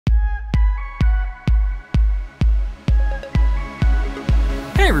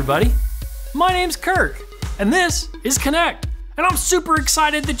everybody, my name's Kirk, and this is Konnect, and I'm super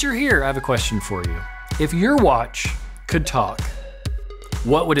excited that you're here. I have a question for you. If your watch could talk,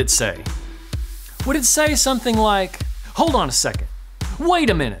 what would it say? Would it say something like, hold on a second, wait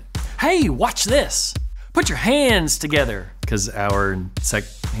a minute, hey, watch this, put your hands together, because hour and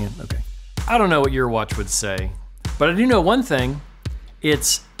hand, okay. I don't know what your watch would say, but I do know one thing,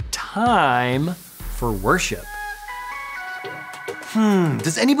 it's time for worship.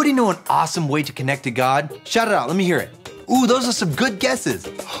 Does anybody know an awesome way to connect to God? Shout it out, let me hear it. Ooh, those are some good guesses.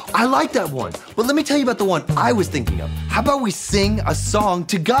 I like that one, but let me tell you about the one I was thinking of. How about we sing a song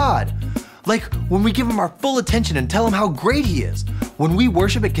to God? Like when we give him our full attention and tell him how great he is. When we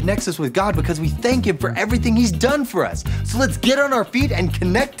worship, it connects us with God because we thank him for everything he's done for us. So let's get on our feet and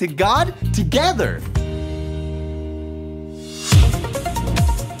connect to God together.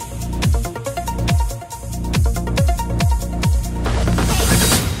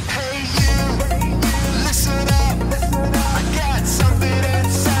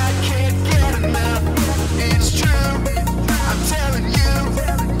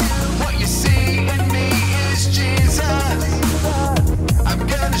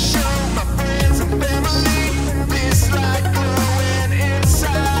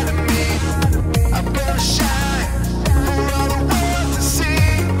 I'm gonna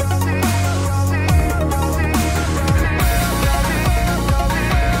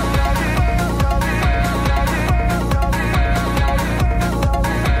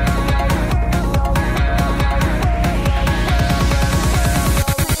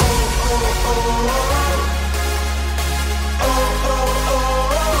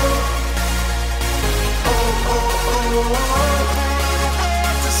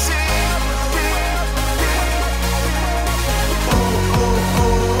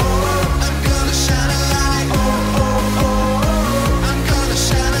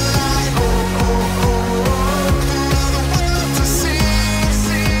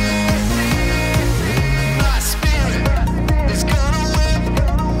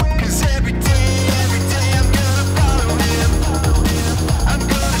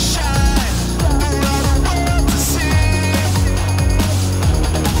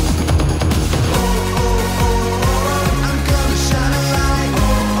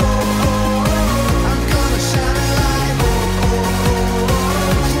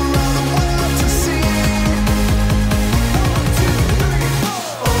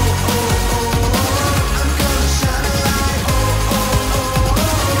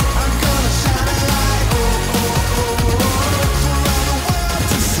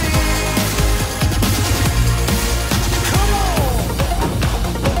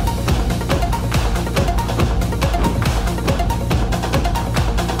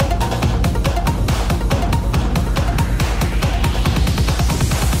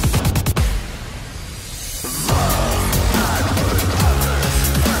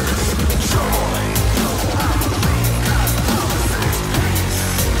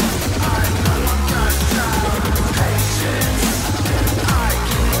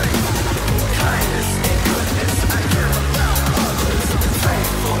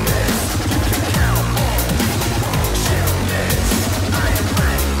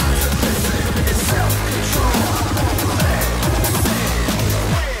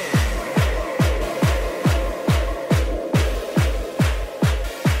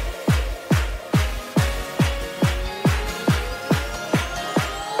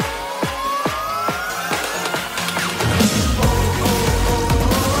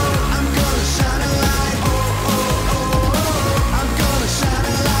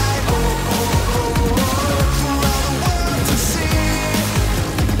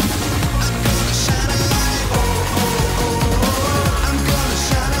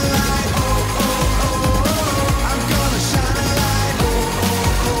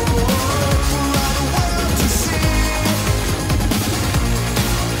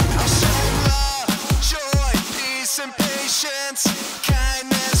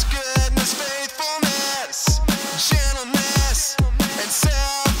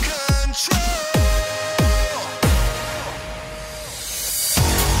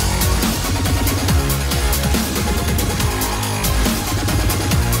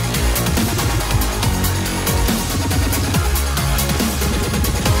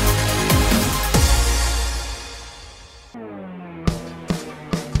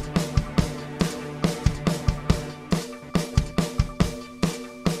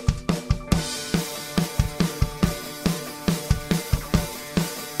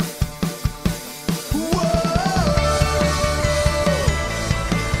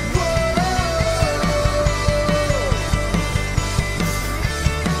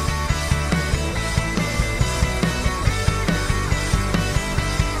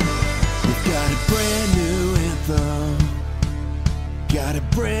got a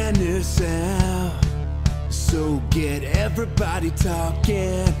brand new sound, so get everybody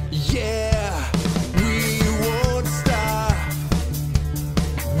talking. Yeah, we won't stop,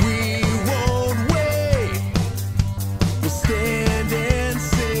 we won't wait, we'll stand and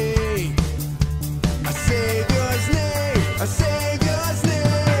sing our Savior's name, our Savior's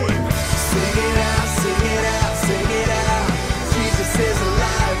name. Sing it out, sing it out, sing it out. Jesus is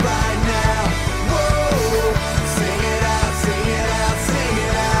alive right now. Whoa, sing it out, sing it out, sing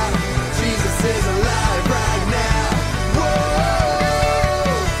it out. Jesus is alive right now. Whoa,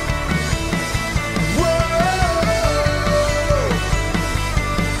 whoa.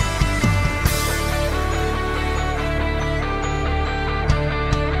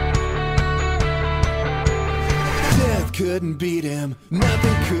 Death couldn't beat him,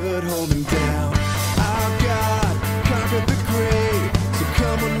 nothing could hold him down. Our God conquered the grave, so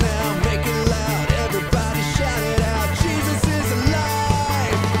come on now, make it loud. Everybody shout it out. Jesus is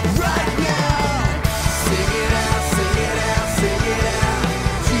alive right now. Sing it out, sing it out, sing it out.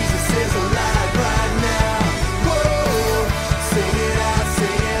 Jesus is alive right now. Whoa, sing it out,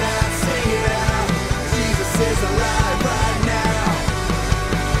 sing it out, sing it out. Jesus is alive right now.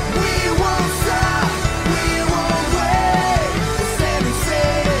 We won't stop, we won't wait. We'll stand and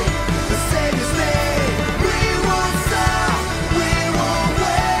sing the Savior's name. We won't stop, we won't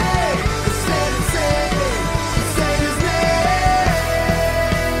wait.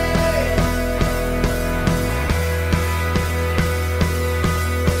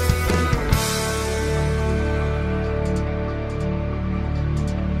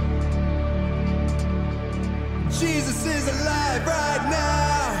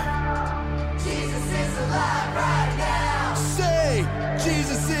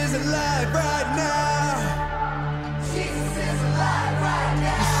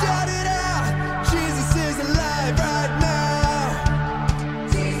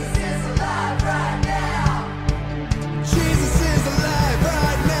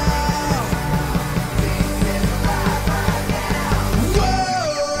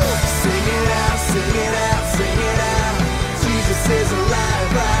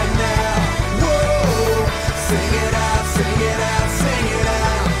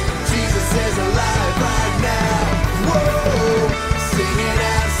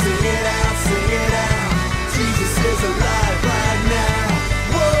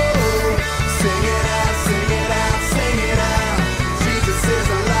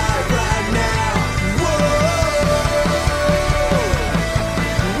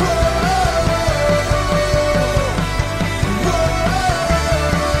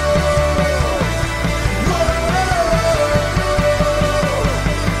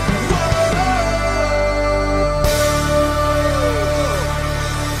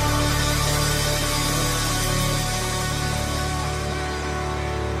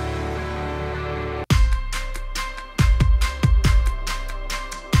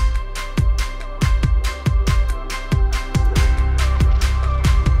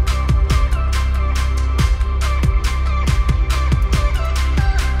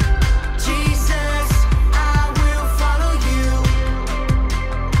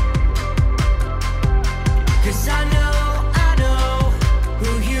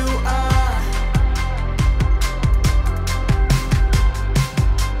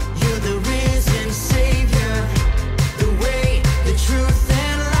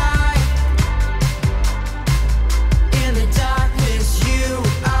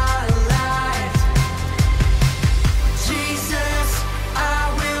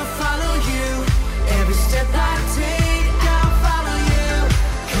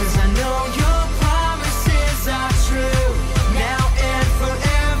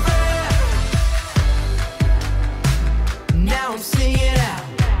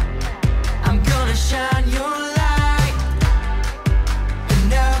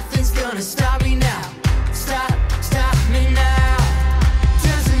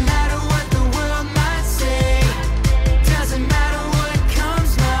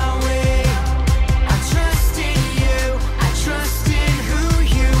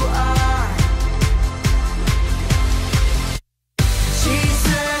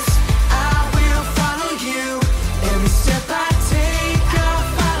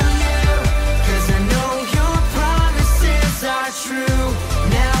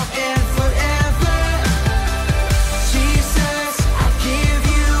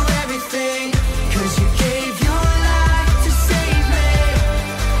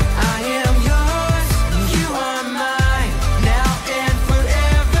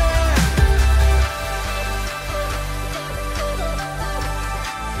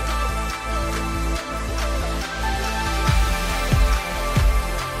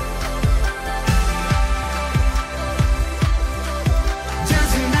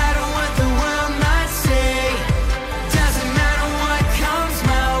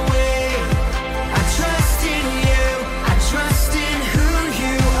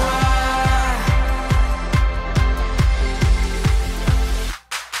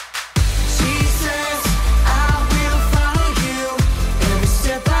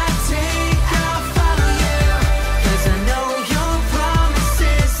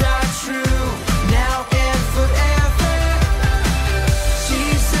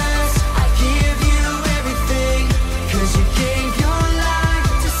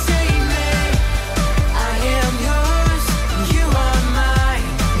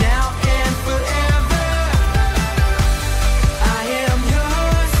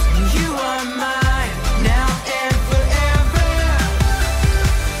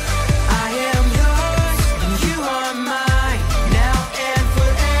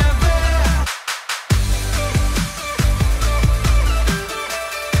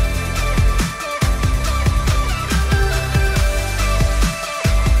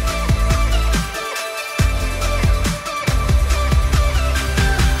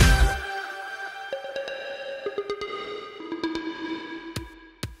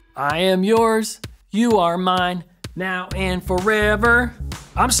 I am yours, you are mine, now and forever.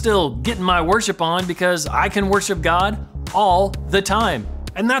 I'm still getting my worship on because I can worship God all the time.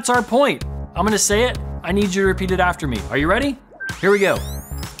 And that's our point. I'm gonna say it. I need you to repeat it after me. Are you ready? Here we go.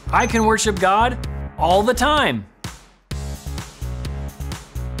 I can worship God all the time.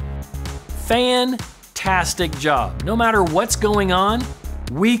 Fantastic job. No matter what's going on,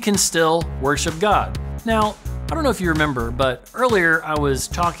 we can still worship God. Now, I don't know if you remember, but earlier I was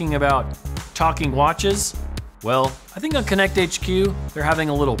talking about talking watches. Well, I think on Konnect HQ, they're having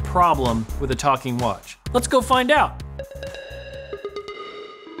a little problem with a talking watch. Let's go find out.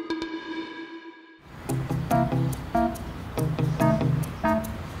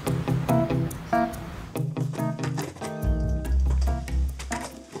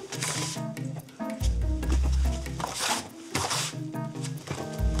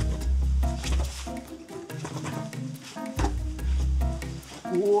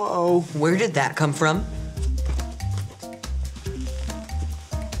 Whoa, where did that come from?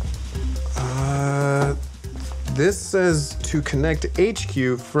 This says to Konnect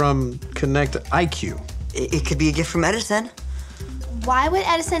HQ from Konnect IQ. It could be a gift from Edison. Why would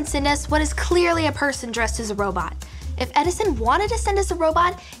Edison send us what is clearly a person dressed as a robot? If Edison wanted to send us a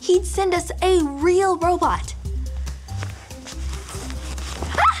robot, he'd send us a real robot.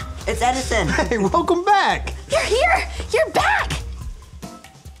 Ah! It's Edison. Hey, welcome back. You're here! You're back!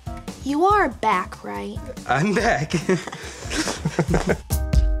 You are back, right? I'm back.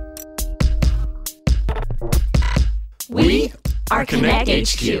 We are Konnect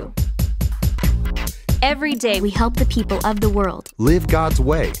HQ. Every day we help the people of the world. Live God's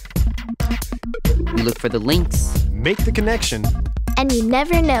way. We look for the links. Make the connection. And you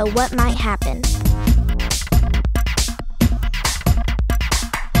never know what might happen.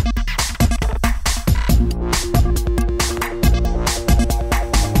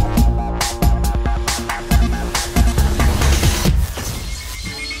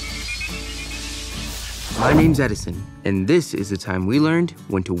 My name's Edison, and this is the time we learned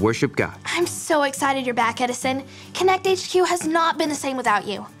when to worship God. I'm so excited you're back, Edison. Konnect HQ has not been the same without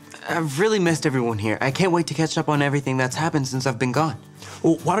you. I've really missed everyone here. I can't wait to catch up on everything that's happened since I've been gone.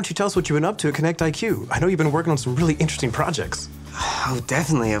 Well, why don't you tell us what you've been up to at Konnect IQ? I know you've been working on some really interesting projects. Oh,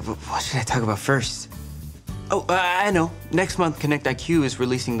 definitely. What should I talk about first? Oh, I know. Next month, Konnect IQ is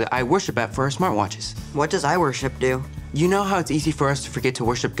releasing the iWorship app for our smartwatches. What does iWorship do? You know how it's easy for us to forget to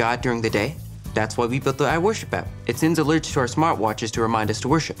worship God during the day? That's why we built the iWorship app. It sends alerts to our smartwatches to remind us to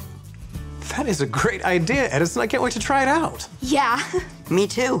worship. That is a great idea, Edison. I can't wait to try it out. Yeah. Me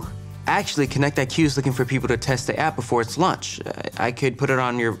too. Actually, Konnect IQ is looking for people to test the app before its launch. I could put it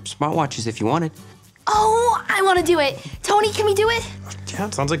on your smartwatches if you wanted. Oh, I want to do it. Tony, can we do it? Yeah,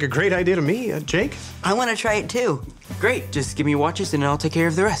 it sounds like a great idea to me. Jake? I want to try it too. Great, just give me your watches and I'll take care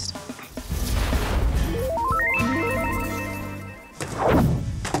of the rest.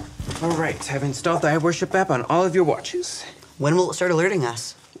 All right, I've installed the iWorship app on all of your watches. When will it start alerting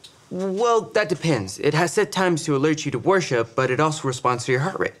us? Well, that depends. It has set times to alert you to worship, but it also responds to your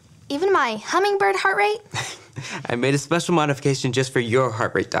heart rate. Even my hummingbird heart rate? I made a special modification just for your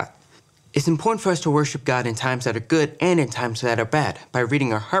heart rate, Dot. It's important for us to worship God in times that are good and in times that are bad. By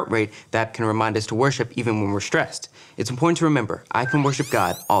reading our heart rate, the app can remind us to worship even when we're stressed. It's important to remember, I can worship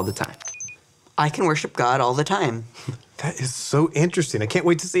God all the time. I can worship God all the time. That is so interesting. I can't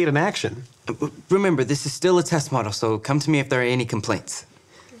wait to see it in action. Remember, this is still a test model, so come to me if there are any complaints.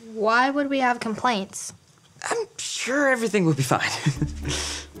 Why would we have complaints? I'm sure everything will be fine.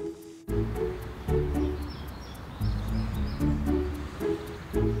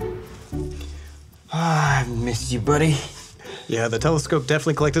 I missed you, buddy. Yeah, the telescope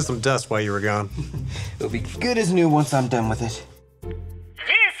definitely collected some dust while you were gone. It'll be good as new once I'm done with it.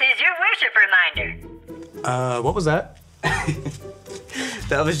 This is your worship reminder. What was that?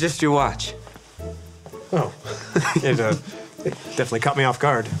 That was just your watch. Oh, it definitely caught me off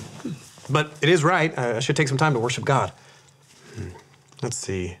guard. But it is right. I should take some time to worship God. Let's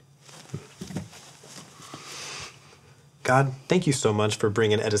see. God, thank you so much for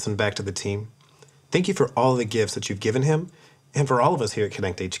bringing Edison back to the team. Thank you for all the gifts that you've given him and for all of us here at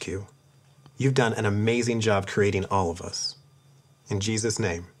Konnect HQ. You've done an amazing job creating all of us. In Jesus'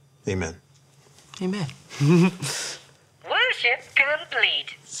 name, amen. Amen. Worship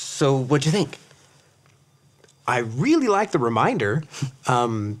complete. So, what'd you think? I really like the reminder.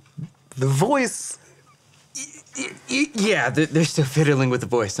 The voice... Yeah, they're still fiddling with the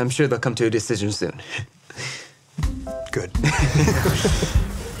voice. I'm sure they'll come to a decision soon. Good.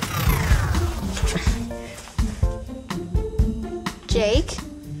 Jake,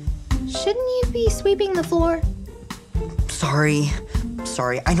 shouldn't you be sweeping the floor? Sorry.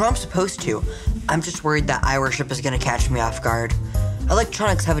 sorry. I know I'm supposed to. I'm just worried that iWorship is gonna catch me off guard.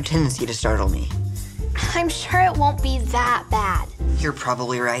 Electronics have a tendency to startle me. I'm sure it won't be that bad. You're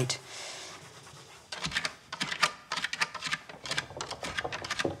probably right.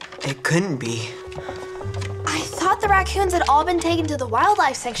 It couldn't be. I thought the raccoons had all been taken to the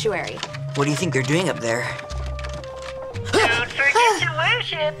wildlife sanctuary. What do you think they're doing up there? Don't forget to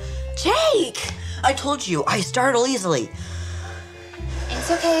worship. Jake! I told you, I startle easily. It's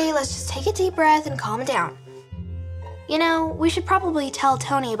okay, let's just take a deep breath and calm down. You know, we should probably tell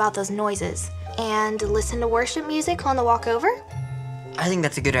Tony about those noises and listen to worship music on the walk over. I think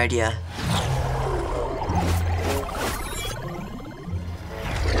that's a good idea.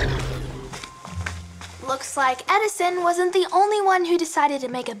 Looks like Edison wasn't the only one who decided to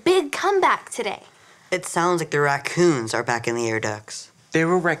make a big comeback today. It sounds like the raccoons are back in the air ducts. There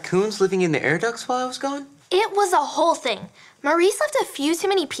were raccoons living in the air ducts while I was gone? It was a whole thing. Maurice left a few too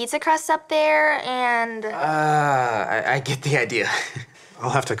many pizza crusts up there, and... I get the idea. I'll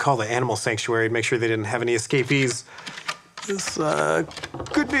have to call the animal sanctuary and make sure they didn't have any escapees. This,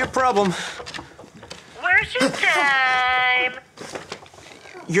 could be a problem. Worship time.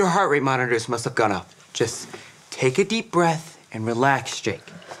 Your heart rate monitors must have gone up. Just take a deep breath and relax, Jake.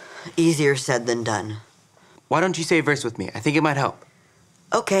 Easier said than done. Why don't you say a verse with me? I think it might help.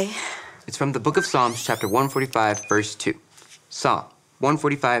 Okay. It's from the book of Psalms, chapter 145, verse 2. Psalm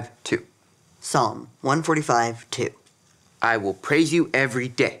 145, 2. Psalm 145, 2. I will praise you every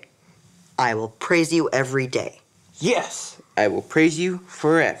day. I will praise you every day. Yes, I will praise you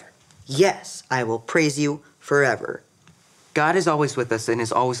forever. Yes, I will praise you forever. God is always with us and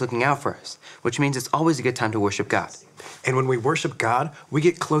is always looking out for us, which means it's always a good time to worship God. And when we worship God, we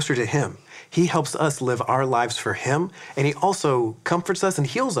get closer to Him. He helps us live our lives for Him, and He also comforts us and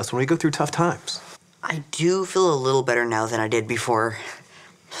heals us when we go through tough times. I do feel a little better now than I did before.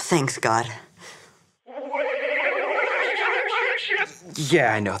 Thanks, God.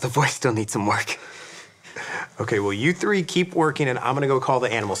 Yeah, I know. The voice still needs some work. Okay, well, you three keep working, and I'm gonna go call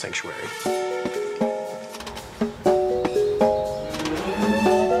the animal sanctuary.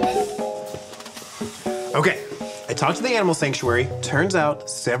 Okay, I talked to the animal sanctuary. Turns out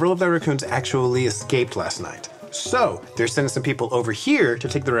several of the raccoons actually escaped last night. So they're sending some people over here to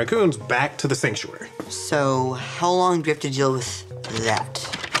take the raccoons back to the sanctuary. So how long do we have to deal with that?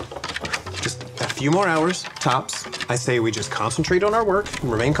 Just a few more hours, tops. I say we just concentrate on our work and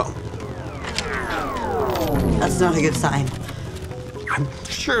remain calm. That's not a good sign. I'm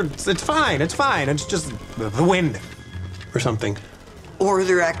sure it's fine, it's fine. It's just the wind or something. Or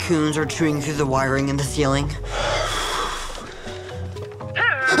the raccoons are chewing through the wiring in the ceiling. Feel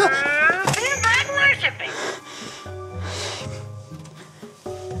like worshiping.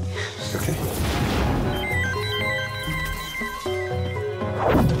 Okay.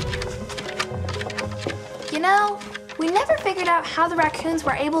 You know, we never figured out how the raccoons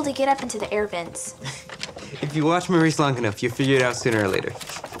were able to get up into the air vents. If you watch Maurice long enough, you'll figure it out sooner or later.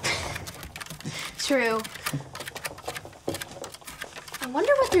 True. I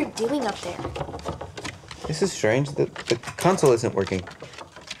wonder what they're doing up there. This is strange. The console isn't working.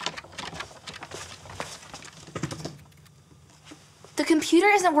 The computer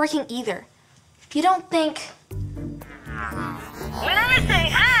isn't working either. You don't think... When I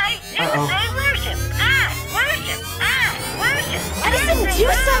say I, you say worship. I worship. Edison, do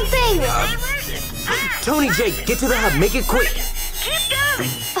something! Tony, Jake, get to the hub. Make it quick. Keep going.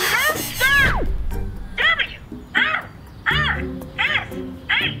 Don't stop. W-R-R-S-H-I-P.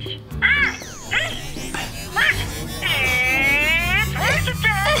 Worship. It's worship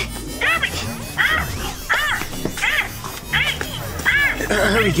time. W-R-R-S-H-I-P.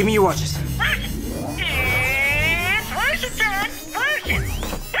 Hurry, give me your watches. It's worship time. Worship.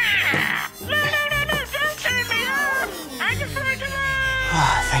 No, don't turn me off. I just want to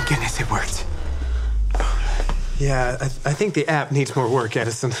love. Thank goodness it worked. Yeah, I think the app needs more work,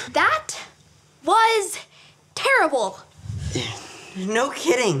 Edison. That was terrible. No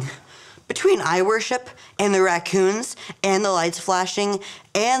kidding. Between iWorship and the raccoons and the lights flashing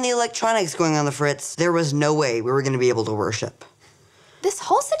and the electronics going on the fritz, there was no way we were going to be able to worship. This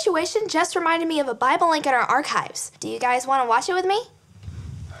whole situation just reminded me of a Bible link in our archives. Do you guys want to watch it with me?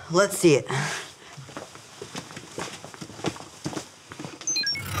 Let's see it.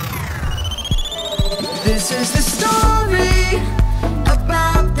 This is the story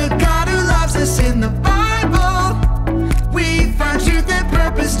about the God who loves us in the Bible. We find truth and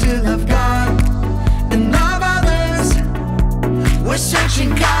purpose to love God and love others. We're searching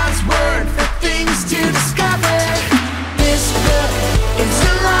God's word for things to discover. This book is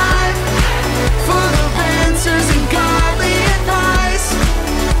alive, full of answers and godly advice.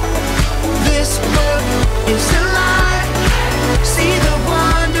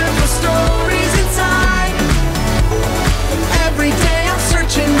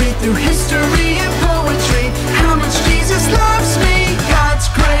 through history and poetry, how much Jesus loves me. God's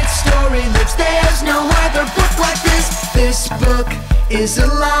great story lives, there's no other book like this. This book is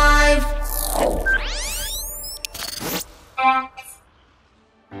alive.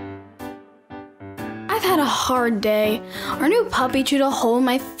 I've had a hard day. Our new puppy chewed a hole in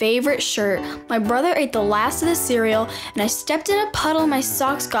my favorite shirt. My brother ate the last of the cereal, and I stepped in a puddle and my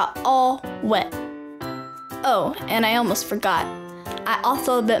socks got all wet. Oh, and I almost forgot. I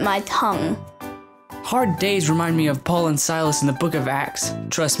also bit my tongue. Hard days remind me of Paul and Silas in the book of Acts.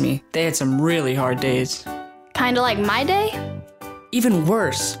 Trust me, they had some really hard days. Kinda like my day? Even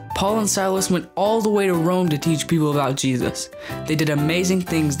worse, Paul and Silas went all the way to Rome to teach people about Jesus. They did amazing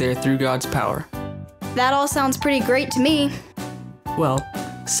things there through God's power. That all sounds pretty great to me. Well,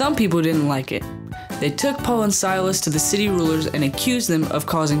 some people didn't like it. They took Paul and Silas to the city rulers and accused them of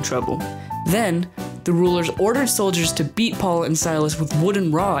causing trouble. Then, the rulers ordered soldiers to beat Paul and Silas with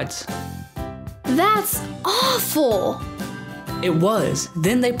wooden rods. That's awful! It was.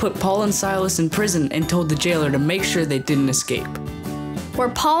 Then they put Paul and Silas in prison and told the jailer to make sure they didn't escape. Were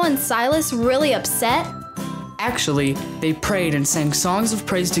Paul and Silas really upset? Actually, they prayed and sang songs of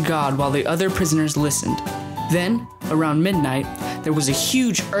praise to God while the other prisoners listened. Then, around midnight, there was a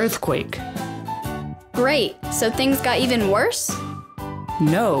huge earthquake. Great, so things got even worse?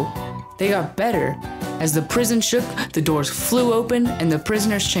 No, they got better. As the prison shook, the doors flew open and the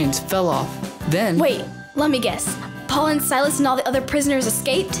prisoners' chains fell off. Then... Wait, let me guess. Paul and Silas and all the other prisoners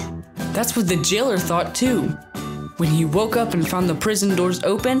escaped? That's what the jailer thought too. When he woke up and found the prison doors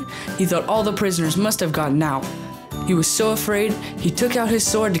open, he thought all the prisoners must have gotten out. He was so afraid, he took out his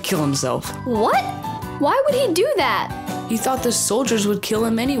sword to kill himself. What? Why would he do that? He thought the soldiers would kill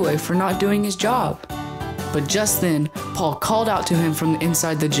him anyway for not doing his job. But just then, Paul called out to him from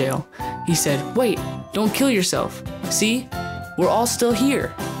inside the jail. He said, "Wait, don't kill yourself. See, we're all still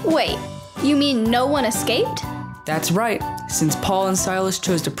here." Wait, you mean no one escaped? That's right. Since Paul and Silas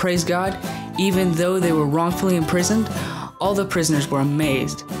chose to praise God, even though they were wrongfully imprisoned, all the prisoners were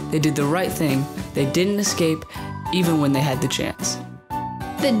amazed. They did the right thing. They didn't escape, even when they had the chance.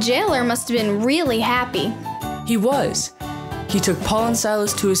 The jailer must have been really happy. He was. He took Paul and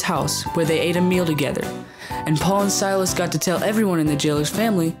Silas to his house, where they ate a meal together. And Paul and Silas got to tell everyone in the jailer's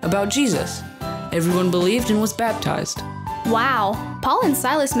family about Jesus. Everyone believed and was baptized. Wow, Paul and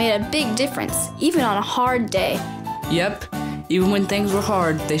Silas made a big difference, even on a hard day. Yep, even when things were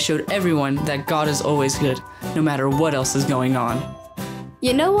hard, they showed everyone that God is always good, no matter what else is going on.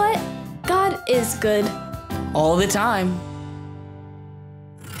 You know what? God is good. All the time.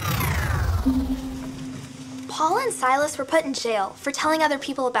 Paul and Silas were put in jail for telling other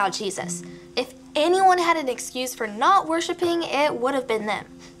people about Jesus. If anyone had an excuse for not worshiping, it would have been them.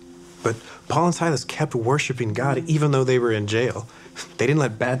 But Paul and Silas kept worshiping God even though they were in jail. They didn't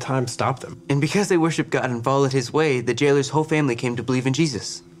let bad times stop them. And because they worshiped God and followed his way, the jailer's whole family came to believe in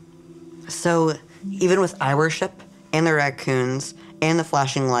Jesus. So, even with eye worship, and the raccoons, and the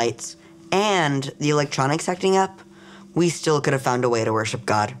flashing lights, and the electronics acting up, we still could have found a way to worship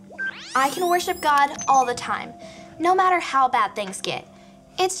God. I can worship God all the time, no matter how bad things get.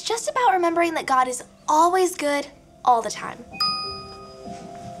 It's just about remembering that God is always good all the time.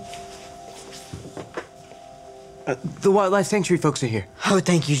 The Wildlife Sanctuary folks are here. Oh,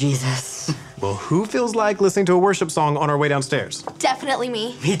 thank you, Jesus. Well, who feels like listening to a worship song on our way downstairs? Definitely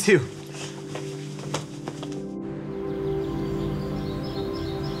me. Me too.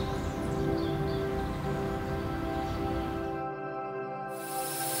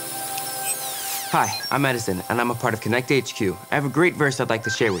 Hi, I'm Edison, and I'm a part of Konnect HQ. I have a great verse I'd like to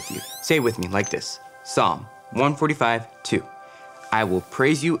share with you. Say it with me like this. Psalm 145:2. I will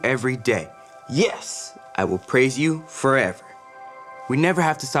praise you every day. Yes, I will praise you forever. We never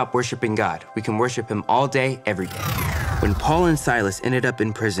have to stop worshiping God. We can worship him all day, every day. When Paul and Silas ended up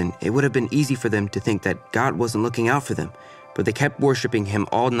in prison, it would have been easy for them to think that God wasn't looking out for them. But they kept worshiping him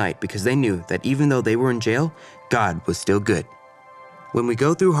all night because they knew that even though they were in jail, God was still good. When we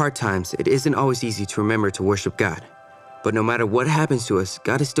go through hard times, it isn't always easy to remember to worship God. But no matter what happens to us,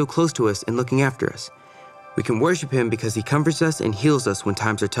 God is still close to us and looking after us. We can worship him because he comforts us and heals us when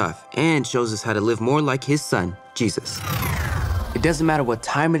times are tough and shows us how to live more like his son, Jesus. It doesn't matter what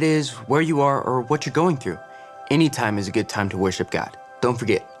time it is, where you are, or what you're going through. Any time is a good time to worship God. Don't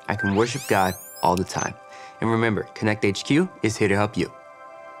forget, I can worship God all the time. And remember, Konnect HQ is here to help you.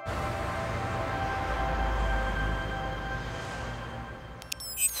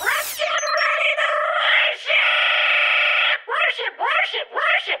 Let's get ready to worship! Worship, worship,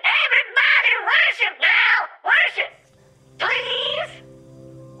 worship! Everybody worship now! Worship! Please?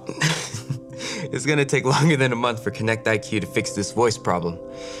 It's gonna take longer than a month for Konnect IQ to fix this voice problem.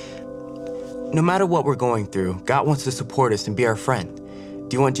 No matter what we're going through, God wants to support us and be our friend.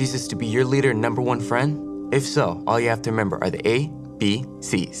 Do you want Jesus to be your leader and number one friend? If so, all you have to remember are the A, B,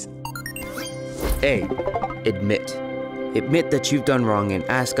 C's. A. Admit. Admit that you've done wrong and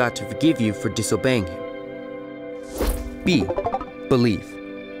ask God to forgive you for disobeying Him. B.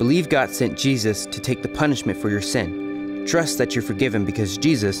 Believe. Believe God sent Jesus to take the punishment for your sin. Trust that you're forgiven because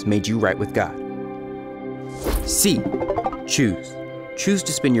Jesus made you right with God. C. Choose. Choose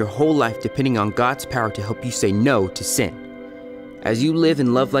to spend your whole life depending on God's power to help you say no to sin. As you live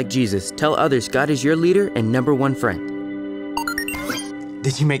and love like Jesus, tell others God is your leader and number one friend.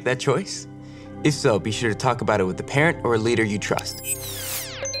 Did you make that choice? If so, be sure to talk about it with a parent or a leader you trust.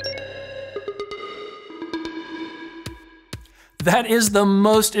 That is the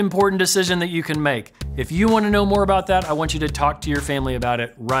most important decision that you can make. If you want to know more about that, I want you to talk to your family about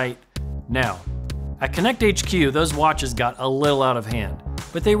it right now. At Konnect HQ, those watches got a little out of hand,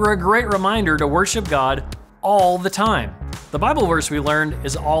 but they were a great reminder to worship God all the time. The Bible verse we learned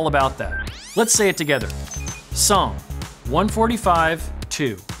is all about that. Let's say it together. Psalm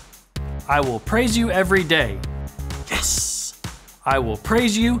 145:2. I will praise you every day. Yes! I will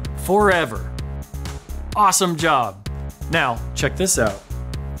praise you forever. Awesome job. Now, check this out.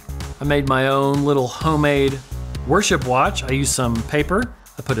 I made my own little homemade worship watch. I used some paper.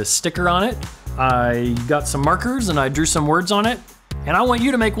 I put a sticker on it. I got some markers and I drew some words on it. And I want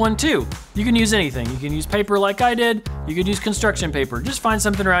you to make one too. You can use anything. You can use paper like I did. You could use construction paper. Just find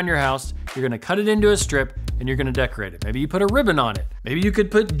something around your house. You're gonna cut it into a strip and you're gonna decorate it. Maybe you put a ribbon on it. Maybe you could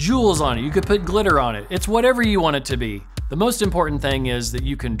put jewels on it. You could put glitter on it. It's whatever you want it to be. The most important thing is that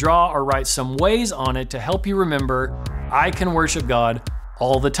you can draw or write some ways on it to help you remember, I can worship God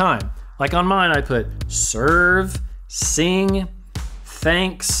all the time. Like on mine, I put serve, sing,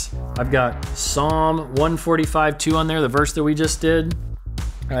 thanks. I've got Psalm 145:2 on there, the verse that we just did.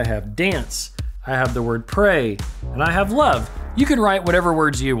 I have dance, I have the word pray, and I have love. You can write whatever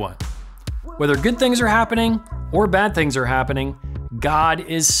words you want. Whether good things are happening or bad things are happening, God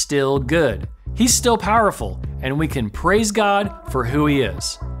is still good. He's still powerful, and we can praise God for who He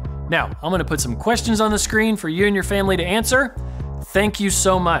is. Now, I'm gonna put some questions on the screen for you and your family to answer. Thank you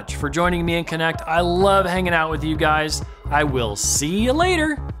so much for joining me in Konnect. I love hanging out with you guys. I will see you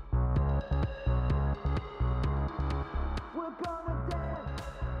later.